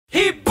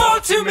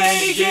Not too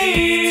many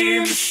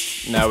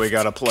games. Now we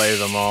gotta play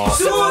them all.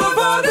 So all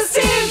about the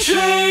same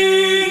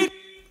train.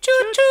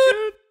 Choo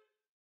choo.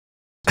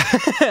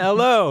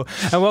 Hello,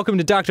 and welcome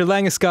to Dr.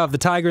 Langeskov, the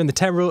Tiger and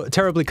the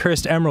Terribly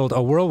Cursed Emerald,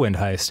 a Whirlwind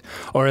Heist,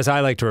 or as I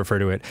like to refer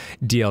to it,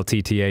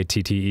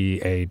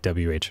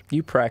 DLTTATTEAWH.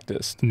 You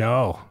practiced.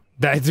 No,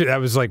 that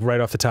was like right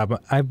off the top.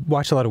 I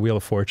watch a lot of Wheel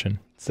of Fortune,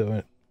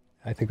 so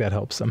I think that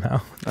helps somehow.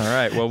 All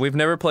right, well, we've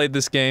never played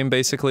this game.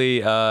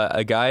 Basically,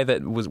 a guy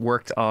that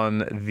worked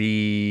on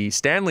the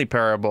Stanley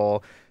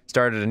Parable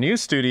started a new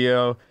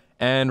studio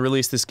and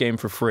released this game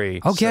for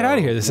free. Oh, get out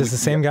of here. This is the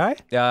same guy?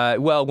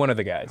 Well, one of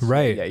the guys.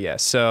 Right. Yeah.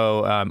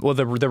 So, well,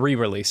 the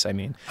re-release, I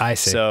mean. I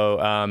see.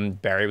 So,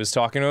 Barry was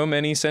talking to him,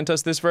 and he sent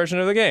us this version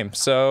of the game.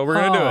 So, we're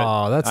going to do it.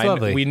 Oh, that's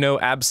lovely. We know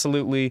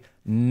absolutely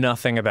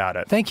nothing about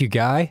it. Thank you,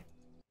 Guy.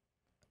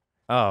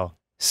 Oh.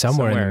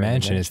 Somewhere in the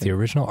mansion is the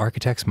original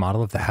architect's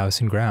model of the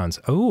house and grounds.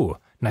 Oh,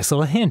 nice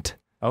little hint.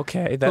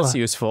 Okay, that's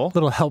useful.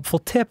 Little helpful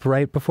tip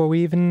right before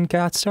we even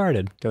got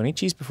started. Don't eat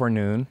cheese before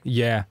noon.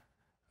 Yeah.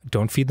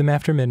 Don't feed them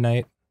after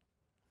midnight.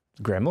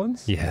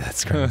 Gremlins? Yeah,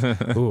 that's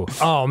gremlins. Ooh.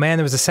 Oh man,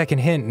 there was a second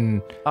hint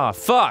and... Oh,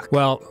 fuck!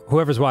 Well,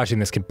 whoever's watching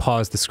this can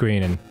pause the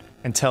screen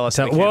and tell us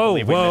whoa.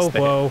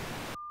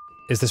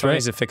 Is this right?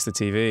 Needs to fix the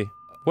TV.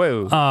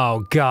 Whoa.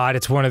 Oh god,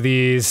 it's one of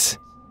these.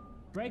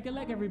 Break a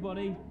leg,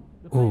 everybody.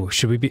 Ooh,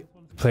 should we be...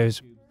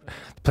 Players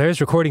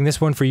recording this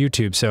one for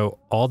YouTube, so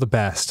all the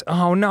best.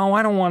 Oh no,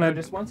 I don't want to...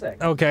 Just 1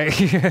 sec. Okay.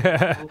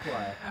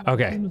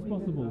 Okay.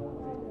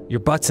 Your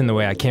butt's in the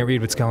way, I can't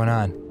read what's going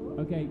on.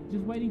 Okay,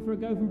 just waiting for a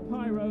go from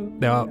Pyro.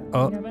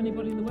 Oh,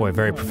 boy,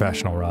 very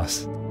professional,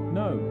 Ross.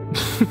 No.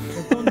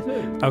 They've gone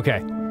too.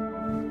 Okay.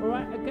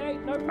 Alright, okay,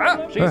 no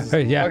problem. Jesus.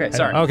 Yeah. Okay,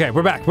 sorry. Okay,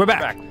 we're back.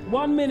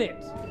 1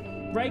 minute.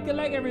 Break a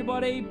leg,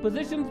 everybody.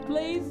 Positions,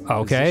 please.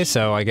 Okay,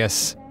 so I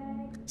guess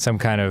some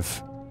kind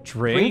of...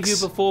 Drinks?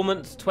 Preview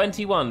performance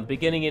 21,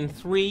 beginning in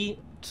 3,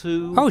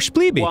 2, Oh,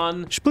 Spleeby.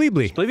 1.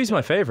 Spleeby. Spleeby's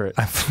my favorite.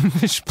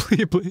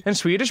 Spleeby. And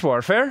Swedish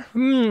Warfare?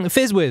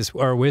 Fizz-whiz,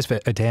 or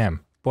whiz-fit.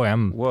 Damn. Boy,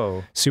 I'm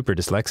super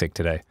dyslexic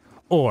today.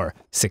 Or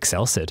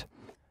Sixelsid.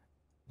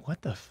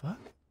 What the fuck?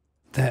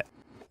 That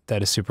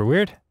is super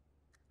weird.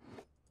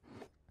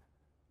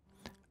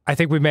 I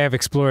think we may have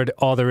explored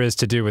all there is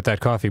to do with that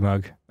coffee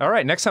mug. All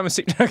right, next time I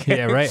see... Okay.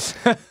 Yeah, right.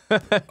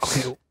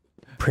 Okay.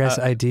 Press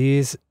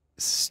IDs,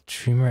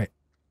 streamer...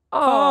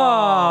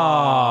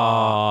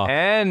 Oh,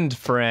 and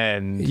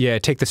friend. Yeah,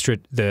 take the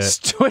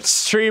Twitch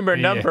streamer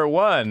number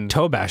 1.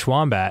 Tobash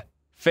Wombat.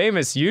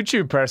 Famous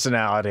YouTube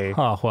personality.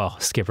 Oh, well,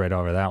 skip right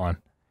over that one.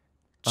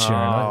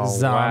 Oh,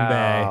 Zombie.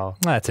 wow.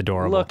 That's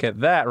adorable. Look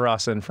at that,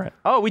 Ross and friend.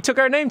 Oh, we took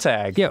our name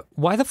tag. Yeah,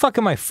 why the fuck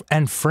am I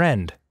and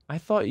friend? I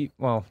thought you,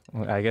 well,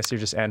 I guess you're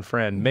just and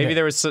friend. Maybe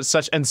there was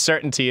such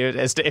uncertainty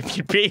as to if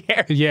you'd be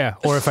here. Yeah,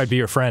 or if I'd be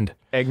your friend.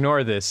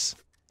 Ignore this.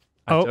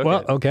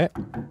 Okay.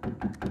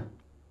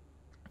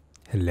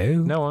 Hello?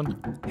 No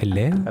one.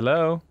 Hello?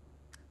 Hello?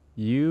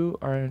 You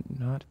are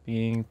not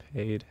being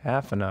paid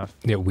half enough.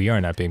 Yeah, we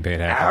are not being paid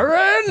half.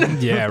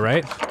 Aaron! Yeah,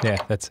 right? Yeah,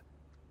 that's...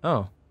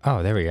 Oh.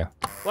 Oh, there we go.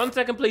 1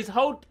 second, please.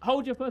 Hold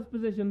your first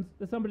positions.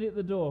 There's somebody at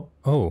the door.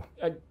 Oh.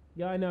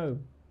 Yeah, I know.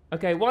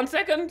 Okay, 1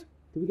 second.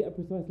 Can we get a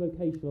precise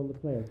location on the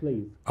player,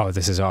 please? Oh,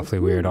 this is awfully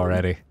weird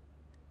already.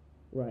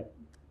 Right.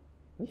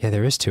 Yeah,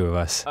 there is 2 of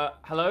us.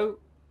 Hello?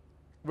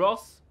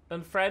 Ross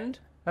and friend?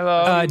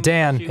 Hello?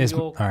 Dan Assume is...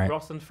 you're All right.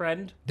 Ross and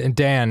friend?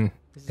 Dan...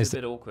 This is a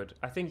bit awkward.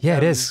 I think... Yeah,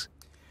 it is.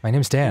 My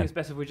name's I think Dan. it's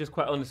best if we're just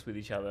quite honest with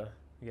each other.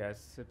 Yeah,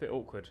 it's a bit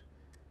awkward.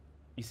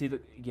 You see,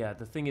 the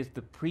thing is, the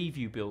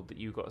preview build that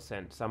you got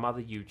sent, some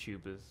other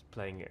YouTubers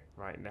playing it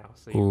right now,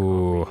 so you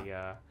can't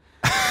really...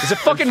 It's a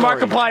fucking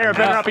Markiplier. It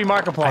better not be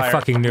Markiplier. I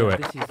fucking knew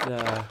it. This is,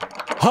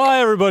 Hi,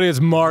 everybody, it's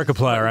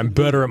Markiplier. I'm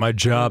better at my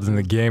job than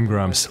the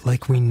GameGrumps.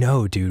 Like, we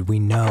know, dude, we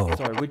know.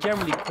 Sorry, we're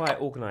generally quite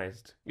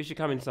organised. You should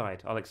come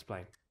inside. I'll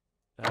explain.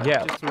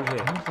 Yeah. Just through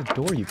here. Where's the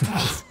door you...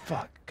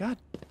 Fuck. God.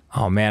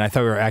 Oh, man, I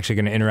thought we were actually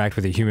going to interact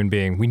with a human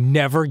being. We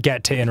never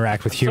get to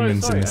interact with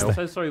humans in this I'm thing.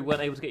 so sorry we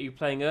weren't able to get you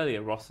playing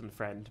earlier, Ross and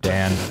friend.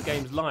 Dan. The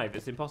game's live.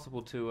 It's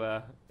impossible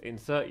to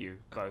insert you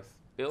both.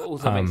 It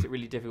also makes it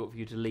really difficult for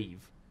you to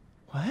leave.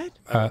 What?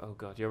 Oh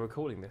god, you're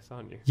recording this,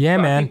 aren't you? Yeah,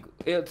 but man. I think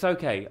it's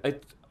okay.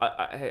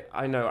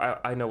 I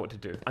know what to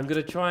do. I'm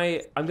gonna try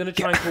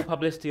and call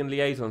publicity and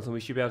liaisons, and we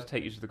should be able to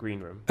take you to the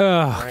green room.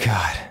 Oh, right?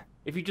 God.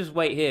 If you just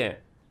wait here,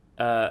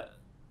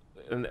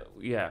 and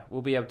yeah,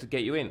 we'll be able to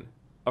get you in.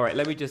 All right,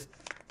 let me just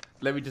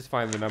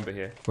find the number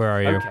here. Where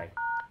are you? Okay.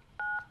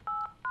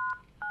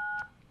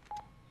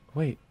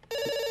 Wait.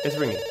 It's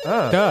ringing.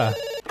 Duh.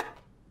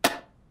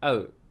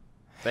 Oh.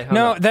 They hung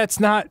No, up. that's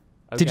not...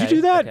 Did you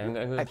do that? Okay, I'm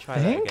going to try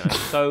that again. I'm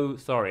so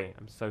sorry.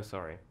 I'm so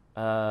sorry.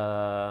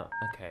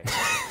 Okay.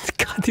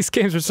 God, these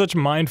games are such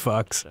mind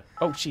fucks.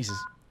 Oh, Jesus.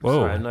 Whoa.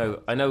 Sorry,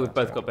 I know we've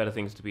both got better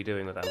things to be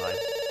doing with our lives.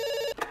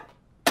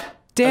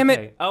 Damn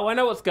Okay. it. Oh, I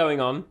know what's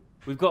going on.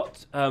 We've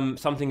got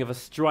something of a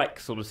strike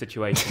sort of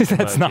situation.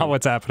 That's not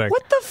what's happening.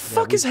 What the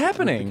fuck is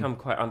happening? We've become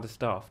quite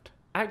understaffed.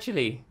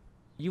 Actually,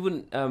 you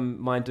wouldn't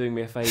mind doing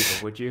me a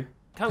favour, would you?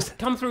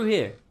 Come through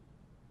here.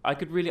 I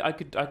could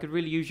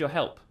really use your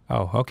help.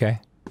 Oh, okay.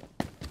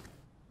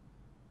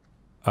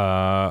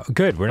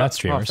 Good. We're not Oh,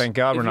 streamers. thank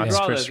God we're not If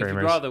Twitch you'd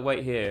streamers. rather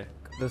wait here.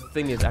 The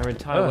thing is, our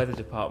entire weather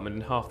department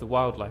and half the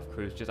wildlife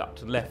crew is just up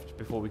to left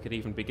before we could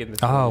even begin this.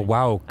 Oh,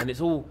 wow. And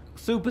it's all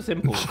super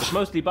simple. It's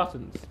mostly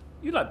buttons.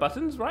 You like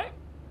buttons, right?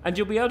 And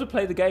you'll be able to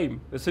play the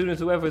game as soon as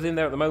whoever's in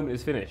there at the moment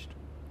is finished.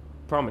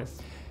 Promise.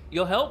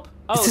 Your help?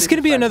 Oh, Is this going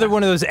to be another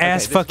one of those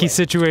ass-fucky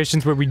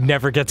situations where we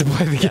never get to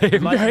play the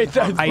game? Right,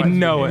 I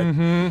know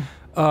it.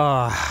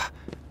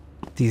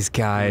 These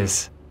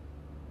guys.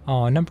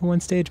 Oh,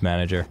 #1 stage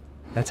manager.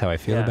 That's how I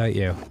feel about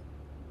you.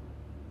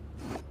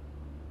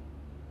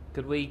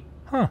 Could we?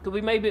 Huh. Could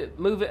we maybe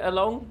move it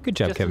along? Good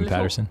job, just a Kevin little?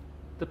 Patterson.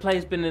 The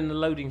player's been in the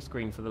loading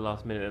screen for the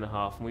last minute and a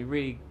half, and we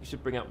really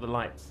should bring up the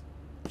lights.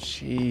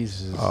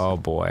 Jesus. Oh,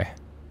 boy.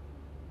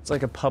 It's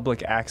like a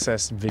public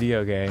access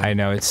video game. I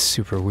know, it's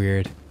super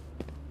weird.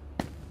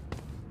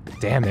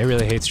 Damn, they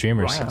really hate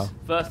streamers. Wow.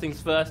 First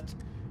things first,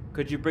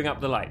 could you bring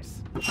up the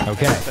lights?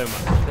 Okay. So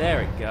much.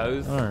 There it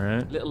goes. All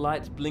right. Little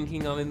lights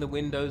blinking on in the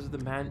windows of the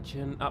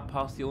mansion, up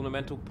past the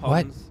ornamental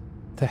What ponds.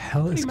 the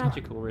hell is Pretty going on?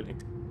 magical, really.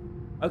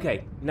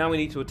 Okay, now we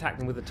need to attack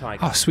them with a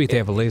tiger. Oh, sweet, they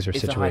have a laser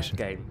It's situation. a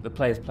heist game. The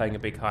player's playing a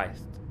big heist.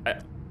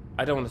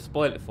 I don't want to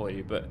spoil it for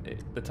you, but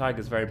the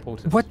tiger's very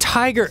important. What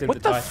tiger? It's in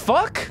What the title.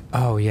 fuck?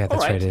 Oh, yeah, that's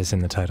Alright. right, it is in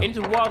the title.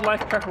 Into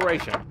wildlife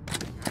preparation.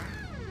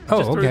 Oh,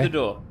 Just through okay. the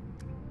door.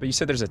 But you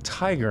said there's a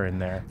tiger in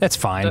there. That's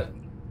fine.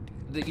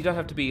 You don't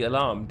have to be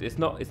alarmed. It's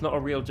not a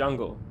real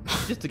jungle.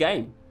 It's just a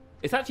game.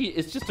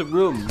 It's just a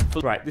room.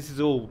 Right, this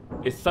is all.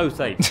 It's so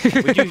safe.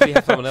 We'd usually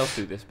have someone else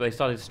do this, but they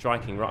started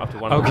striking right after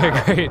one. Okay,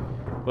 great.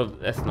 Well,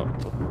 that's not.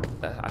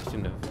 I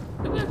shouldn't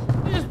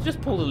have. Just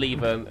pull the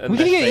lever. And We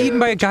gonna get eaten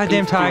by a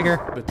goddamn introduce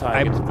tiger? The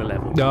tiger to the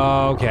level.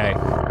 Oh, okay.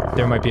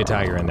 There might be a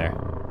tiger in there.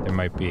 There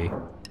might be.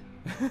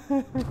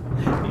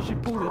 You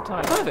should pull the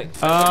tiger. Perfect.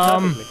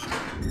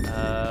 Perfectly.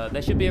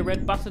 There should be a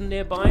red button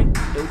nearby.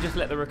 It will just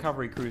let the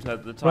recovery crews know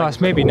that the tiger.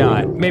 Ross, maybe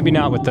not. Maybe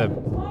not with the.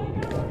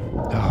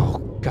 Oh,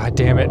 god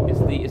damn it.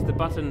 It's the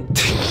button.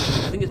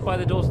 I think it's by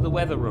the doors of the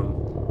weather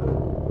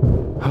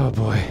room. Oh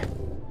boy.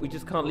 We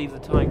just can't leave the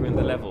tiger in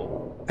the level.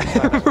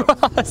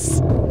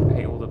 Ross! I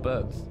hate all the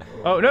birds.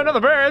 Oh, no, not the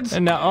birds!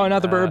 And no, oh,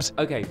 not the burbs.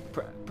 Okay,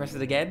 press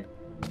it again.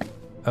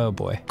 Oh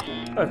boy.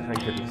 Oh, thank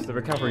goodness. The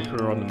recovery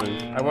crew are on the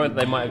move. I worried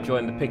they might have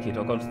joined the picket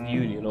or gone to the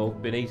union or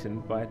been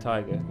eaten by a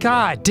tiger.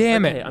 God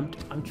damn Okay, it.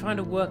 I'm trying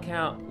to work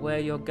out where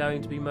you're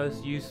going to be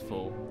most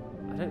useful.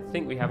 I don't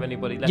think we have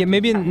anybody left. Yeah,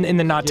 maybe to in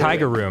the not do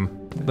tiger it.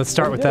 room. Let's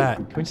start with that.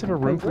 Can we just have a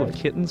room full of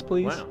kittens,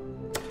 please? Wow.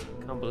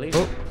 Can't believe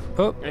Oh, it.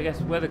 oh, I guess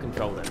weather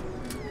control then.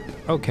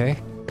 okay.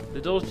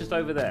 The door's just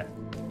over there.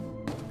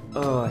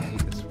 Oh, I hate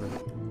this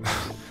room.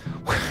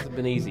 It hasn't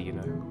been easy, you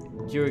know.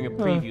 During a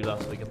preview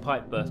last week, a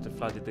pipe burst had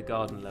flooded the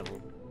garden level.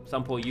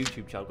 Some poor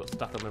YouTube child got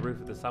stuck on the roof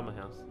of the summer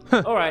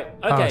house. All right,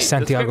 okay.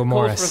 Santiago the script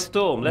Morris. calls for a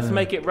storm. Let's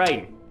make it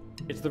rain.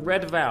 It's the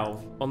red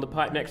valve on the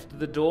pipe next to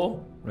the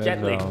door. Red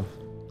Gently. valve.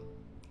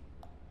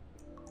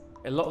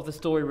 A lot of the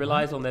story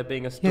relies on there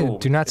being a storm. Yeah,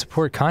 do not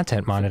support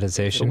content But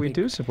monetization. we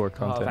do support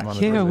content that's-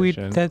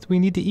 monetization. Yeah, we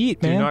need to eat,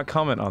 Do man. not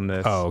comment on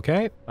this. Oh,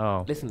 okay.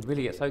 Oh. Listen,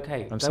 really, it's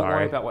okay. I'm Don't sorry.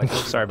 worry about what I told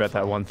you Sorry about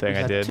that one thing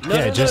I did. No,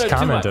 Yeah, no, just no, too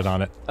commented much.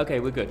 on it.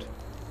 Okay, we're good.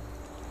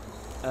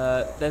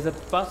 There's a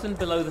button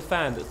below the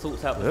fan that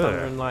sorts out the Ugh.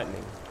 thunder and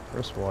lightning.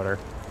 First water.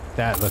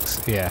 That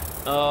looks, yeah.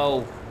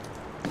 Oh.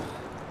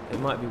 It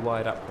might be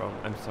wired up wrong.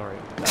 I'm sorry.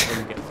 That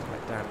room gets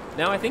quite damp.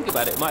 Now I think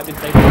about it, it might have been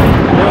safe. There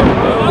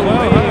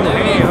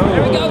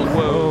we go.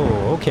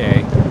 Whoa, okay.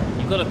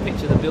 You've got to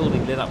picture the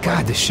building lit up.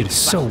 God, this shit is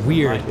so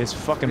weird. It's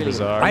fucking Really?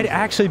 bizarre. I'd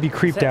actually be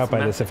creeped Sets out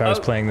by this if I was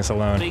massive- playing this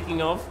alone.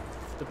 Speaking of,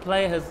 the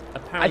player has I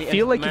apparently.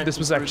 feel like entered if this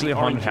was the mansion actually a through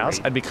the haunted house,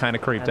 orangery. I'd be kind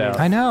of creeped And out.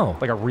 I know.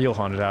 Like a real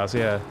haunted house,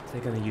 yeah.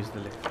 They're going to use the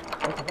lift.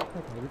 Okay,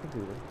 we can do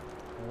this.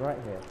 Right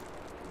here.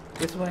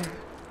 This way.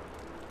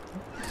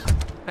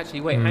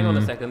 Actually, wait, hang on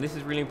a second. This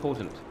is really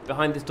important.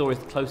 Behind this door is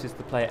the closest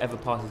the player ever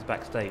passes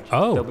backstage.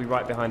 Oh. They'll be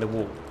right behind a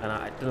wall, and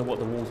I don't know what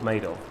the wall's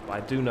made of, but I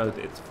do know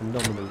that it's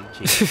phenomenally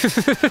cheap.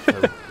 So we're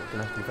going to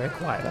have to be very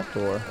quiet. That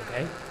door.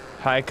 Okay?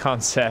 High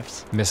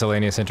concept.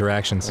 Miscellaneous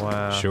interactions.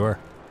 Wow. Sure.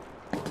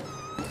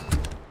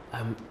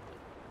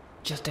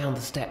 Just down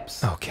the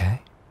steps.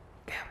 Okay.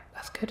 Yeah,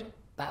 that's good.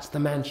 That's the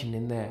mansion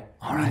in there.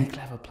 All Really right.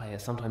 clever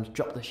players sometimes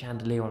drop the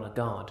chandelier on a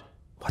guard.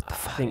 What the I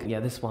fuck? think, yeah,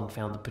 this one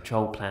found the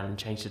patrol plan and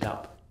changed it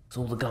up.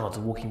 So all the guards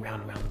are walking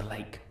around the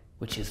lake,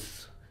 which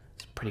is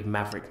it's a pretty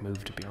maverick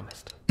move, to be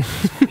honest.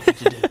 That's what we need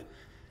to do.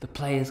 The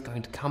player's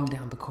going to come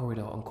down the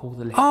corridor and call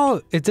the lift.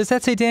 Oh, does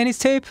that say Danny's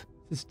tape?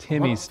 This is Once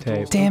Timmy's the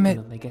doors tape. Damn open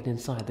it. and they get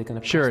inside, they're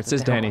going to Sure, press it the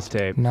says down Danny's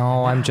button. tape.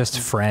 No, I'm Now, just a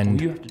All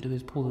friend. you have to do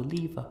is pull the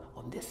lever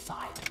on this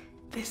side.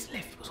 This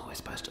lift was always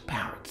supposed to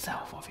power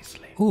itself,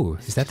 obviously. Ooh,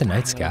 is that the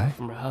night Hanging over sky?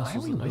 From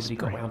rehearsals that nobody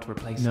got around to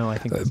replace. No, I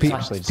think it's be-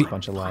 actually just a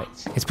bunch of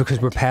lights. It's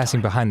because we're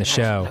passing behind the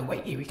No, show.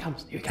 wait, here he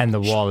comes. Here he comes. And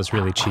the wall is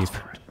really Eyes cheap.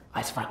 front.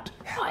 Eyes front.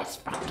 Eyes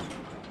front.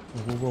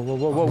 Whoa, whoa,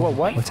 whoa, whoa, whoa,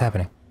 what? What's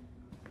happening?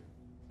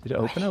 Did it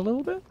open a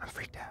little bit? I'm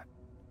freaked out.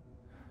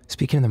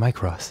 Speaking of the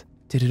mic, Ross,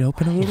 did it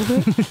open a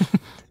little bit?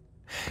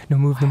 No,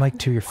 move the mic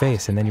to your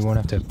face, and then you won't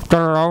have to.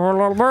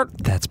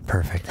 That's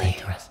perfect. Thank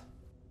you.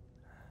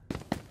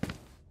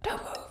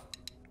 Don't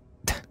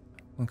move.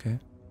 Okay.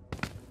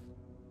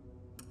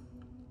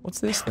 What's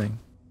this thing?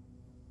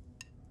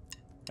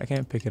 I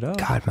can't pick it up.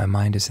 God, my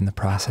mind is in the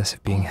process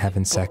of being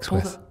having sex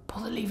with.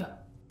 Pull the lever.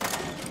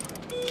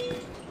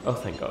 Oh,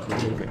 thank God.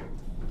 We're moving.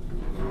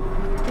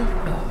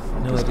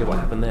 No idea what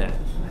happened there.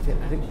 I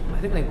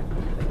think they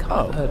can't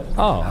have heard.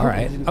 Oh, all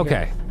right.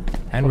 Okay.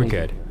 And we're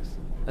good.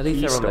 At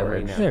least they're on their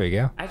way now. There we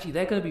go. Actually,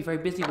 they're going to be very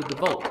busy with the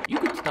vault. You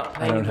could start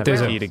playing. I don't have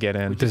There's a a key to get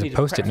in. There's a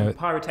post-it note on the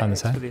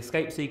pyrotechnics side. for the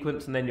escape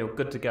sequence, and then you're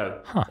good to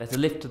go. Huh. There's a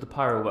lift to the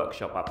pyro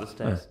workshop up the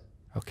stairs.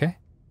 Okay.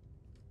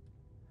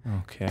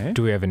 Okay.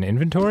 Do we have an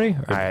inventory?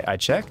 Or- I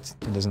checked.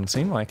 It doesn't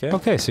seem like it.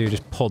 Okay, so you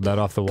just pulled that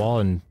off the wall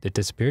and it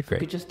disappeared. You Great.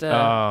 could just hurry Oh,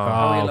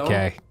 along.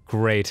 okay.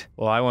 Great.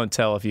 Well, I won't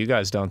tell if you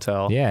guys don't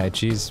tell. Yeah,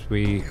 geez,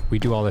 we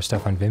do all our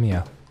stuff on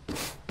Vimeo.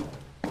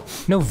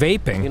 No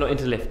vaping. You're not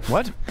into lift.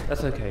 What?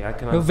 That's okay. I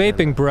can. No understand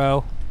vaping,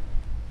 bro.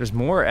 There's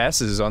more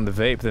S's on the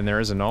vape than there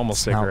is a normal No,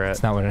 cigarette.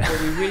 it's not what it that.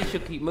 Well, we really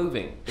should keep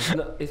moving.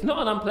 It's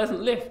not an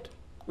unpleasant lift.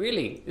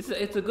 Really,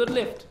 it's a good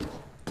lift.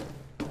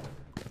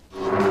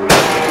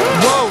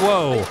 Whoa,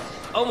 whoa.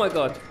 Oh my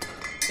God.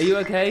 Are you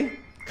okay?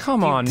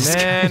 Come on, This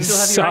guy man. You still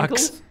have your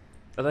Sucks. ankles?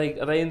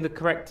 Are they in the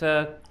correct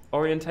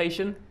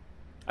orientation?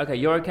 Okay,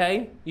 you're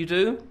okay. You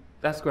do.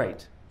 That's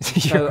great.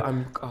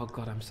 So oh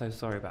God, I'm so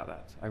sorry about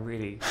that. I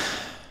really.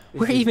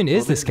 Where even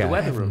is this the guy?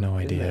 weather I have room, no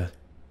isn't idea.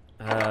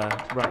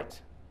 it?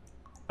 Right.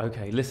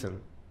 Okay,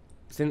 listen.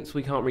 Since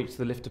we can't reach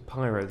the lift to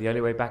Pyro, the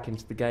only way back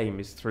into the game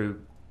is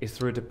through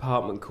a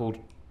department called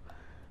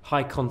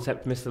High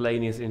Concept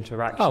Miscellaneous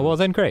Interactions. Oh, well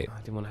then great. I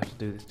didn't want to have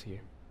to do this to you.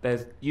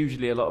 There's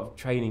usually a lot of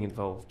training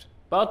involved,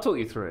 but I'll talk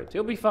you through it.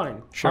 You'll be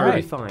fine. Sure.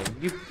 You'll be Alright. fine.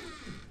 You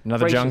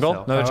Another brace jungle?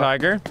 yourself. Another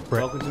tiger?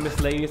 welcome to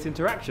Miscellaneous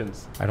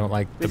Interactions. I don't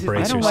like the This is-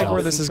 brace I don't yourself. like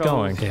where this is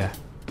going. Yeah.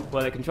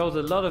 Well, it controls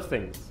a lot of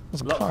things.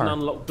 There's a Lots car. of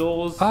unlocked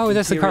doors. Oh,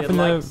 that's the car interior from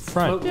the lights,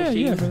 front. Smoke Yeah,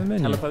 machines, from the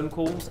menu. telephone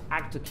calls,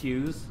 actor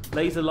cues,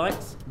 laser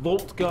lights,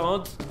 vault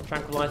guards,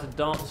 tranquilizer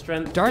dart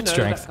strength. Dart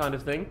strength? That kind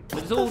of thing. But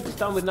it's all just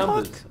done with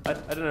numbers. I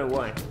don't know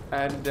why.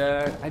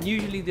 And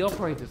usually the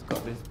operator's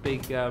got this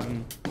big.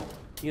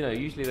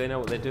 Usually they know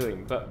what they're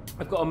doing. But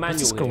I've got a manual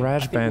This here. I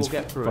garage think band's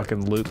we'll get through it.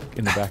 fucking loop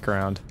in the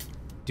background.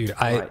 Dude,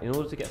 Right, in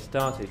order to get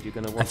started, you're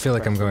going to want I feel to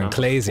like I'm press the going number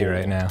crazy 4.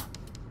 right now.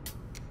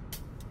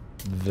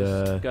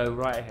 The Go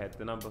right ahead,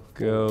 the number 4.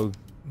 go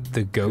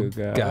The go Go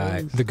guy.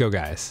 guys. The go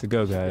guys. the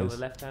go Go on guys.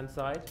 the left-hand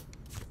side.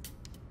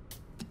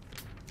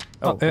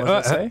 Oh, what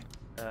does it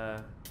say?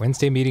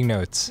 Wednesday meeting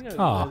notes. You know,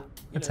 Oh, you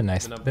that's know, a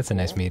nice. the number That's a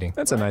nice 4. meeting.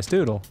 That's a nice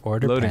doodle.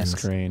 Order Loading pens.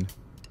 screen.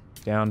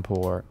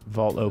 Downpour.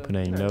 Vault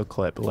opening. No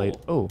clip. Late.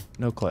 Oh,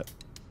 no clip.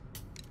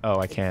 Oh,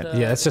 I can't.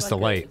 Yeah, that's it's just the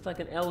light. It's like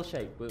an L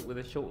shape with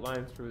a short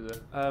line through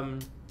the.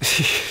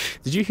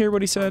 Did you hear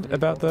what he said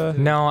about the?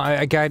 No,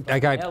 I got L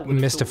with a short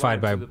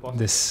mystified by line through the bottom.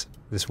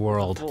 this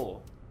world. 4.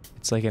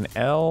 It's like an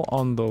L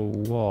on the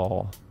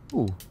wall.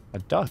 Ooh, a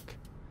duck.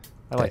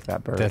 I like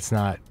that bird. That's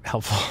not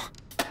helpful.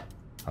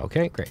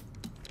 Okay, great.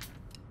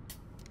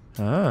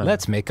 Ah,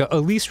 Let's make a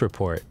lease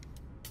report.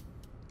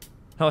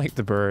 I like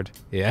the bird.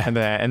 Yeah.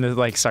 And the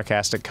like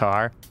sarcastic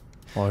car.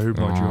 I hate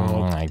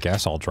my I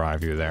guess I'll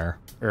drive you there.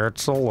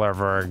 It's a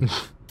living.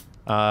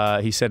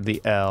 He said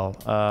the L.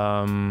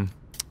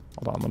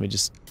 Hold on, let me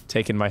just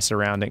take in my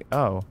surrounding.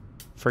 Oh,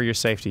 for your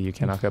safety, you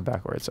cannot go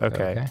backwards.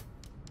 Okay.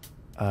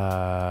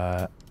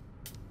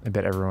 I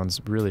bet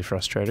everyone's really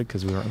frustrated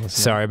because we weren't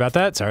listening. Sorry about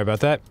that. Sorry about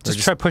that. Just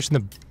try pushing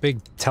the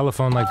big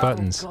telephone-like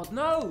buttons. Oh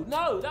God,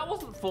 no, that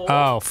wasn't 4.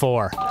 Oh,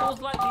 4. That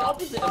was like the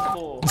opposite of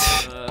 4.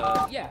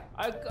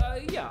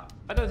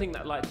 I don't think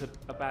that light's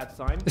a bad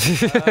sign.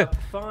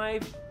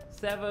 5,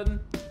 7,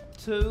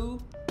 2,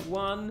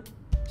 1,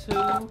 2,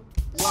 1.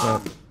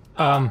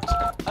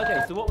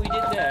 Okay, so what we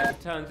did there,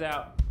 it turns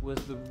out, was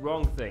the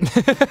wrong thing.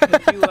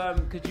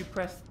 Could you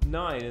press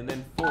 9 and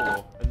then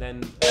 4 and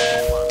then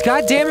 1?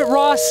 God damn it,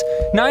 Ross!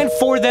 9,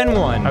 4, then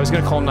 1. I was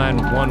gonna call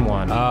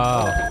 911.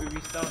 Oh. Did we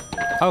restart?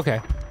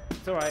 Okay.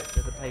 It's alright,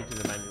 there's a page in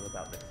the manual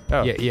about this.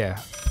 Oh, Yeah.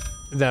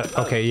 That.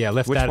 Okay. Yeah.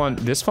 Lift which that. one?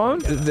 This phone?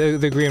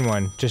 The green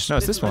one. Just. No,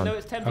 it's this I one. know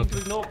it's tempting to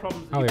ignore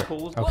problems that Oh, you yeah.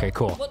 cause. Okay,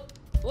 cool.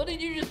 What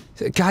did you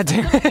just... God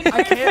damn it.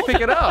 I can't pick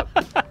it up.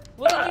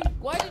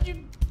 Why did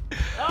you...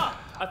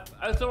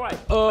 It's alright.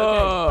 Okay,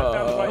 I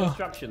found the right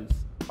instructions.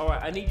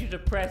 Alright, I need you to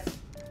press...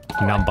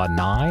 Number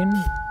 9.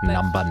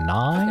 Number Okay,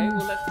 9.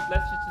 well let's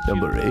just assume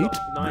Number it's 8?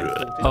 not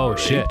 9:40. Oh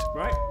shit.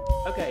 Right?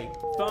 Okay,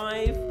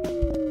 5,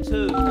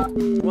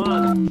 2,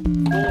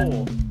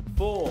 1,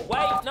 4.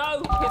 Wait,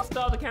 no! Hit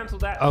star to cancel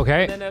that.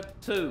 Okay. And then a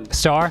 2.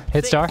 Star.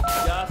 Hit 6. star.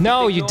 Just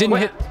No, you ignore didn't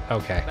hit. that.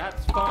 Okay.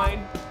 That's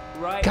fine.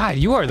 Right. God,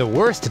 you are the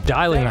worst at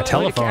dialing a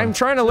telephone. I'm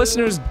trying to listen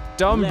to his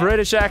dumb Left.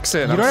 British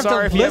accent. You don't I'm have to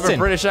sorry if you have a listen.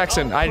 British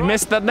accent. I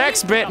missed the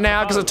next bit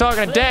now because I'm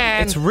talking to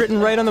Dan. It's written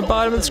right on the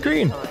bottom of the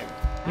screen.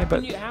 How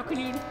but-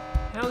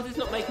 is this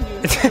not making you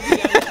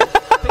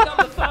pick up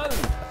the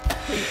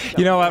phone?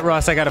 You know what,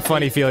 Ross? I got a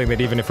funny feeling that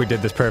even if we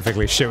did this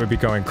perfectly, shit would be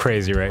going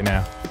crazy right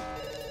now.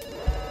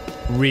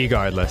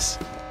 Regardless.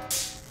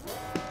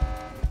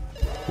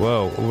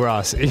 Whoa,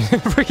 Ross.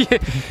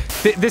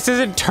 This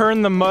isn't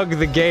Turn the Mug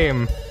the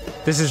game.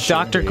 This is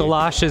Dr. be.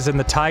 Galoshes and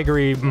the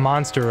tigery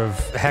monster of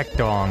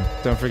Heckdong.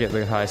 Don't forget the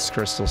Heist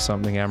crystal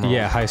something emerald.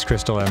 Yeah, Heist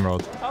Crystal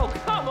Emerald. Oh,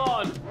 come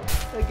on!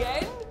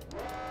 Again?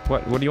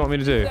 What do you want me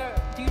to do?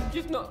 Do you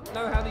just not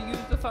know how to use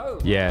the phone?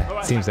 Yeah, All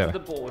right, seems back that to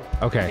the board.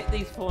 Okay. Hit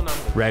these 4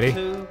 numbers. Ready?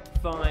 2,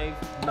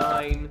 5,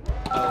 9.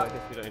 Oh, I guess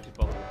we don't need to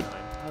bother with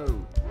 9.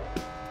 Oh.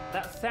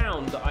 That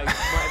sound that I might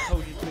have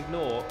told you to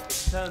ignore,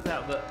 it turns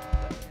out that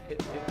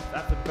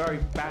that's a very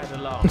bad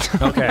alarm.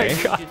 Okay.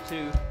 I need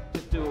you to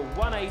just do a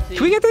 180.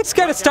 Can we get this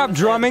guy to right stop down the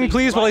drumming, stairs,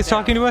 please, while right he's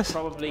talking down. to us?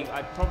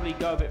 I'd probably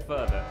go a bit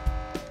further.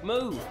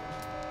 Move.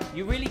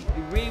 You really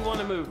want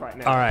to move right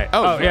now. All right.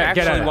 Oh, you yeah,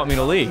 get actually out. want me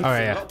to leave? All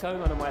right, There's yeah. a lot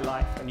going on in my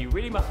life, and you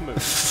really must move.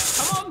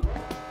 Come on,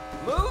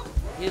 move.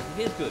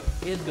 Here's good.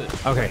 Here's good.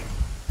 Okay.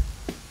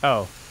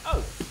 Oh, Oh,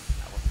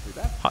 that wasn't too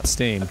bad. hot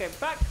steam. Okay,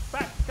 back.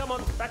 Come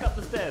on, back up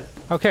the stairs.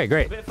 Okay, A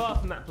great. bit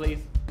faster than that, please.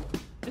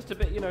 Just a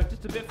bit,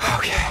 just a bit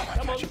faster. Okay.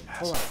 Come on.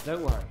 All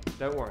right,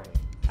 don't worry.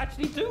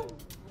 Actually, do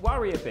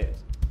worry a bit.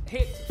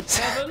 Hit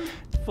 7,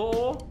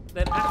 4,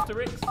 then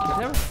asterisk. Is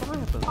there a fire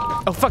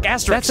below? Oh fuck,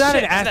 asterisk. That's not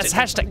Shit, an asterisk.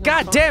 That's hashtag.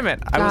 God damn it!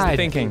 I wasn't God.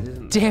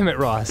 thinking. Damn it,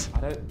 Ross.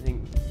 I don't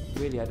think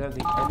any of this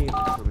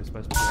room is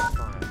supposed to be on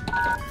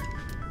fire.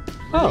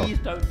 Oh. Please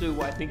don't do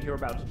what I think you're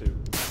about to do.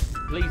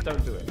 Please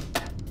don't do it.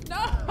 No!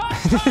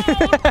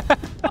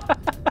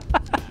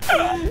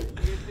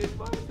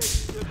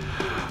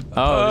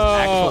 Oh,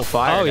 there's actual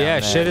fire. Oh down yeah,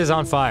 there. shit is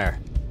on fire.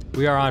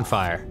 We are on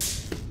fire.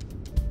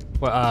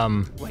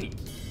 Well, Wait,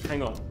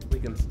 hang on. We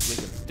can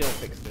still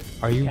fix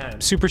this. are We you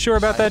can. super sure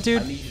about that, I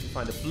dude? need you to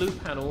find a blue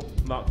panel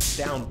marked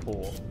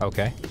downpour.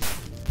 Okay.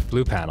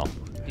 Blue panel.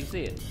 Do you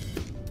see it?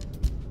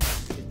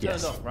 It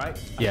Yes. turned off, right?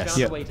 Yes. I found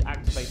Yep. a way to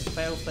activate the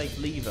fail-safe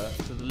lever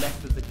to the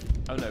left of the.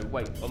 Oh no,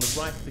 wait. On the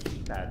right of the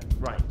keypad.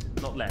 Right,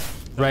 not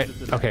left. Right,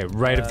 Left of the okay, left.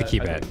 right of the Okay,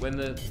 keypad. when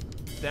the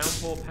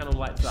downpour panel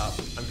lights up,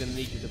 I'm going to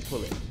need you to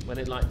pull it. When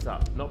it lights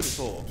up, not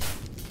before.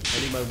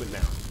 Any moment now.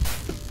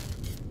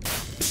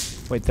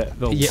 Wait, the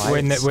Yeah, light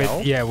when the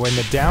itself? when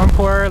the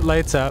downpour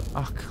lights up.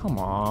 Oh come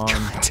on.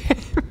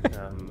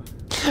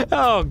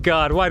 Oh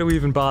God, why do we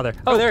even bother?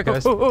 Oh, there it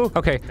goes. oh.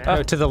 Okay,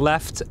 to the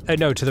left.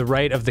 No, to the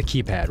right of the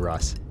keypad,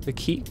 Ross. The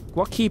key?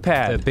 What The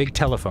keypad? big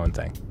telephone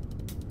thing.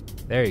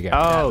 There you go.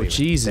 Oh There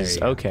Jesus.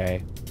 you go.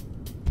 Okay.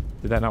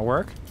 Did that not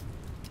work?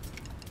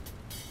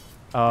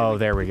 Oh,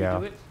 there we Did we go.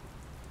 do it?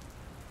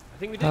 I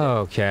think we did it.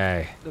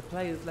 Okay. The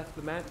players left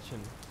the mansion.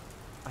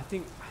 I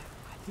think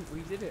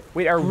we did it.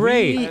 Wait, are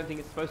Great. I don't think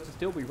it's supposed to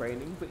still be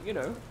raining, but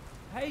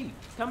hey,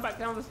 come back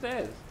down the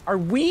stairs. Are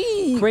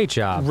we Great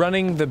job.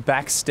 running the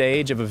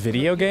backstage of a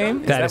video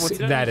game? That You is-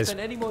 don't that need to is-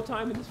 spend any more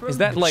time in this room. Is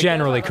that like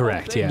Generally Yeah, the whole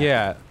correct, thing. yeah.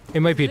 Yeah. It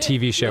might be a That's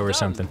TV it. show You're or done.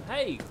 something.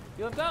 Hey,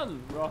 you're done,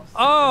 Ross.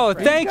 Oh,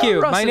 thank go, you.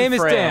 Russ My and name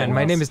is Dan. friends.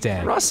 My name is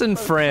Dan. Russ and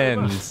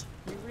friends.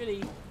 You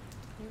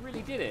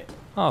really did it.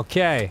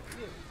 Okay.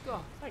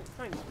 God,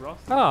 thanks, Ross.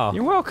 Oh.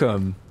 You're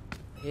welcome.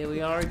 Here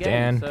we are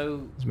again. Dan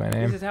So is my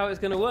name. this is how it's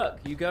going to work.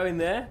 You go in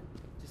there.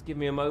 Just give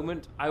me a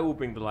moment. I will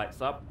bring the lights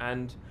up,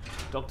 and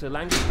Dr.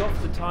 Langeskov,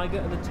 the tiger,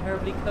 and the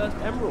terribly cursed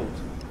emerald.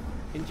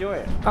 Enjoy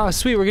it. Oh,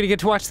 sweet. We're gonna get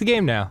to watch the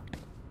game now.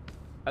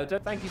 Oh,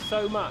 thank you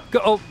so much. Go.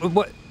 Oh,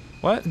 what?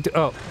 What?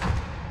 Oh.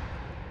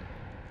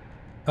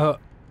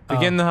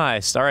 Begin the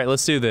heist. All right,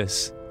 let's do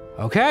this.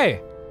 Okay.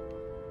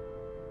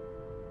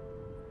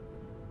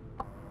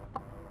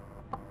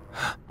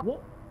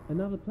 What?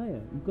 Another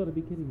player? You've got to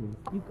be kidding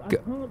me.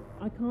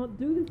 I can't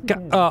do this Go,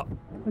 again. oh.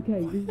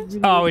 Okay, this is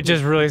really Oh, awkward. it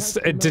just really. Thanks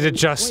for Did it the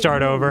just moment.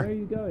 start Wait, over? Where are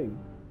you going?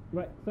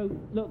 Right. So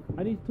look,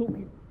 I need to talk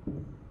you.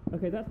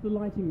 Okay, that's the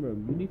lighting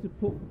room. You need to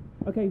put.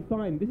 Okay,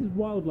 fine. This is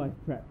wildlife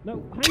trap.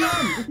 No, hang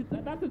on. This is,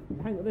 that's a.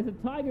 Hang on. There's a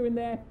tiger in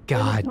there.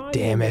 There's a God tiger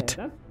damn in it.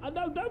 there. That's.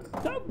 No,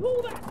 don't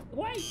pull that.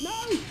 Wait, no.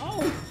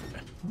 Oh.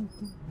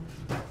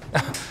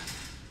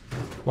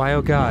 Why?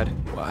 Oh God.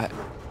 What?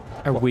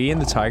 Are we in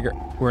the tiger?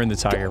 We're in the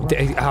tiger.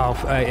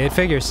 It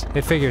figures.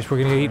 It figures. We're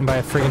gonna get eaten by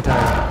a friggin'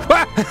 tiger.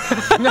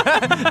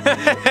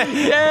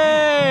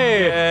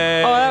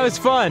 Yay! Oh, that was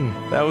fun.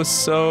 That was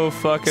so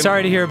fucking.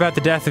 Sorry to hear about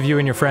the death of you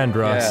and your friend,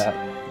 Ross.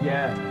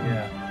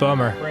 Yeah.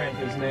 Bummer. Friend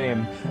whose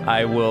name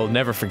I will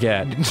never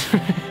forget.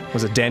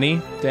 Was it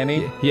Denny?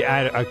 Denny?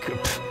 Yeah,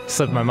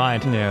 slipped my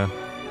mind. Yeah.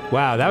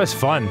 Wow, that was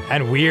fun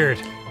and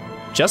weird.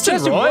 Justin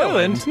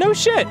Roiland? No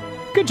shit.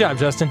 Good job,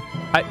 Justin.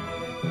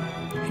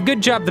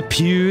 Good job, the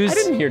pews. I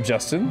didn't hear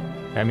Justin.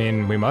 I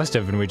mean, we must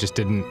have, and we just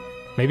didn't.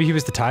 Maybe he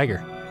was the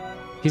tiger.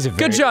 He's a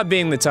very, Good job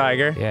being the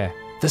tiger. Yeah.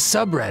 The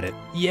subreddit.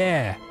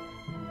 Yeah.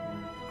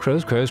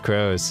 Crows, crows,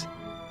 crows.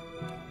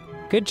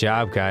 Good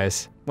job,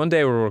 guys. One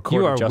day we'll record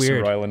You are with Justin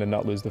weird. Roiland and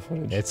not lose the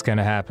footage. It's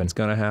gonna happen. It's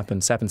gonna happen.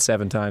 It's happened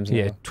 7 times now.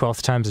 Yeah,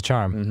 12th time's a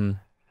charm. Mm-hmm.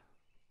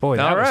 Boy,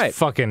 that All was right.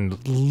 fucking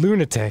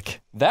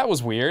lunatic. That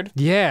was weird.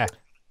 Yeah.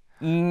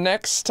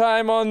 Next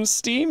time on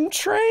Steam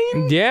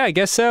Train? Yeah, I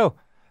guess so.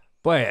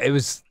 Boy, it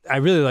was. I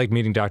really liked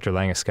meeting Dr.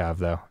 Langeskov,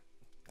 though.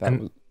 That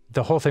was,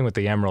 The whole thing with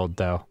the emerald,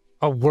 though.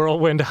 A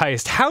whirlwind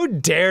heist. How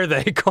dare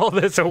they call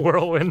this a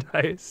whirlwind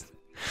heist?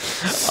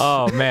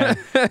 Oh man,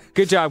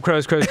 good job,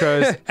 crows.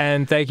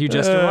 And thank you,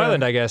 Justin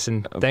Roiland, I guess,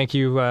 and thank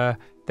you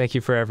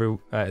for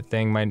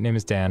everything. My name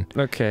is Dan.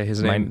 Okay,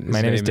 My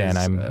name is Dan.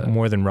 I'm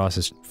more than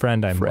Ross's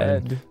friend. I'm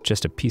Fred.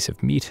 just a piece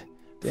of meat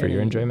for your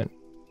Danny. enjoyment.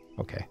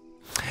 Okay.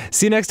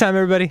 See you next time,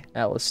 everybody.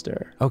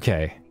 Alistair.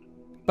 Okay.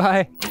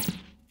 Bye.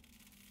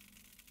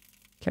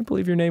 Can't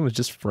believe your name was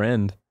just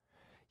Friend.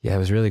 Yeah, it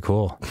was really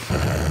cool.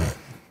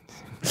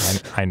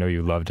 I know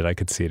you loved it. I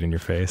could see it in your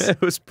face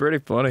It was pretty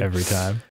funny. every time.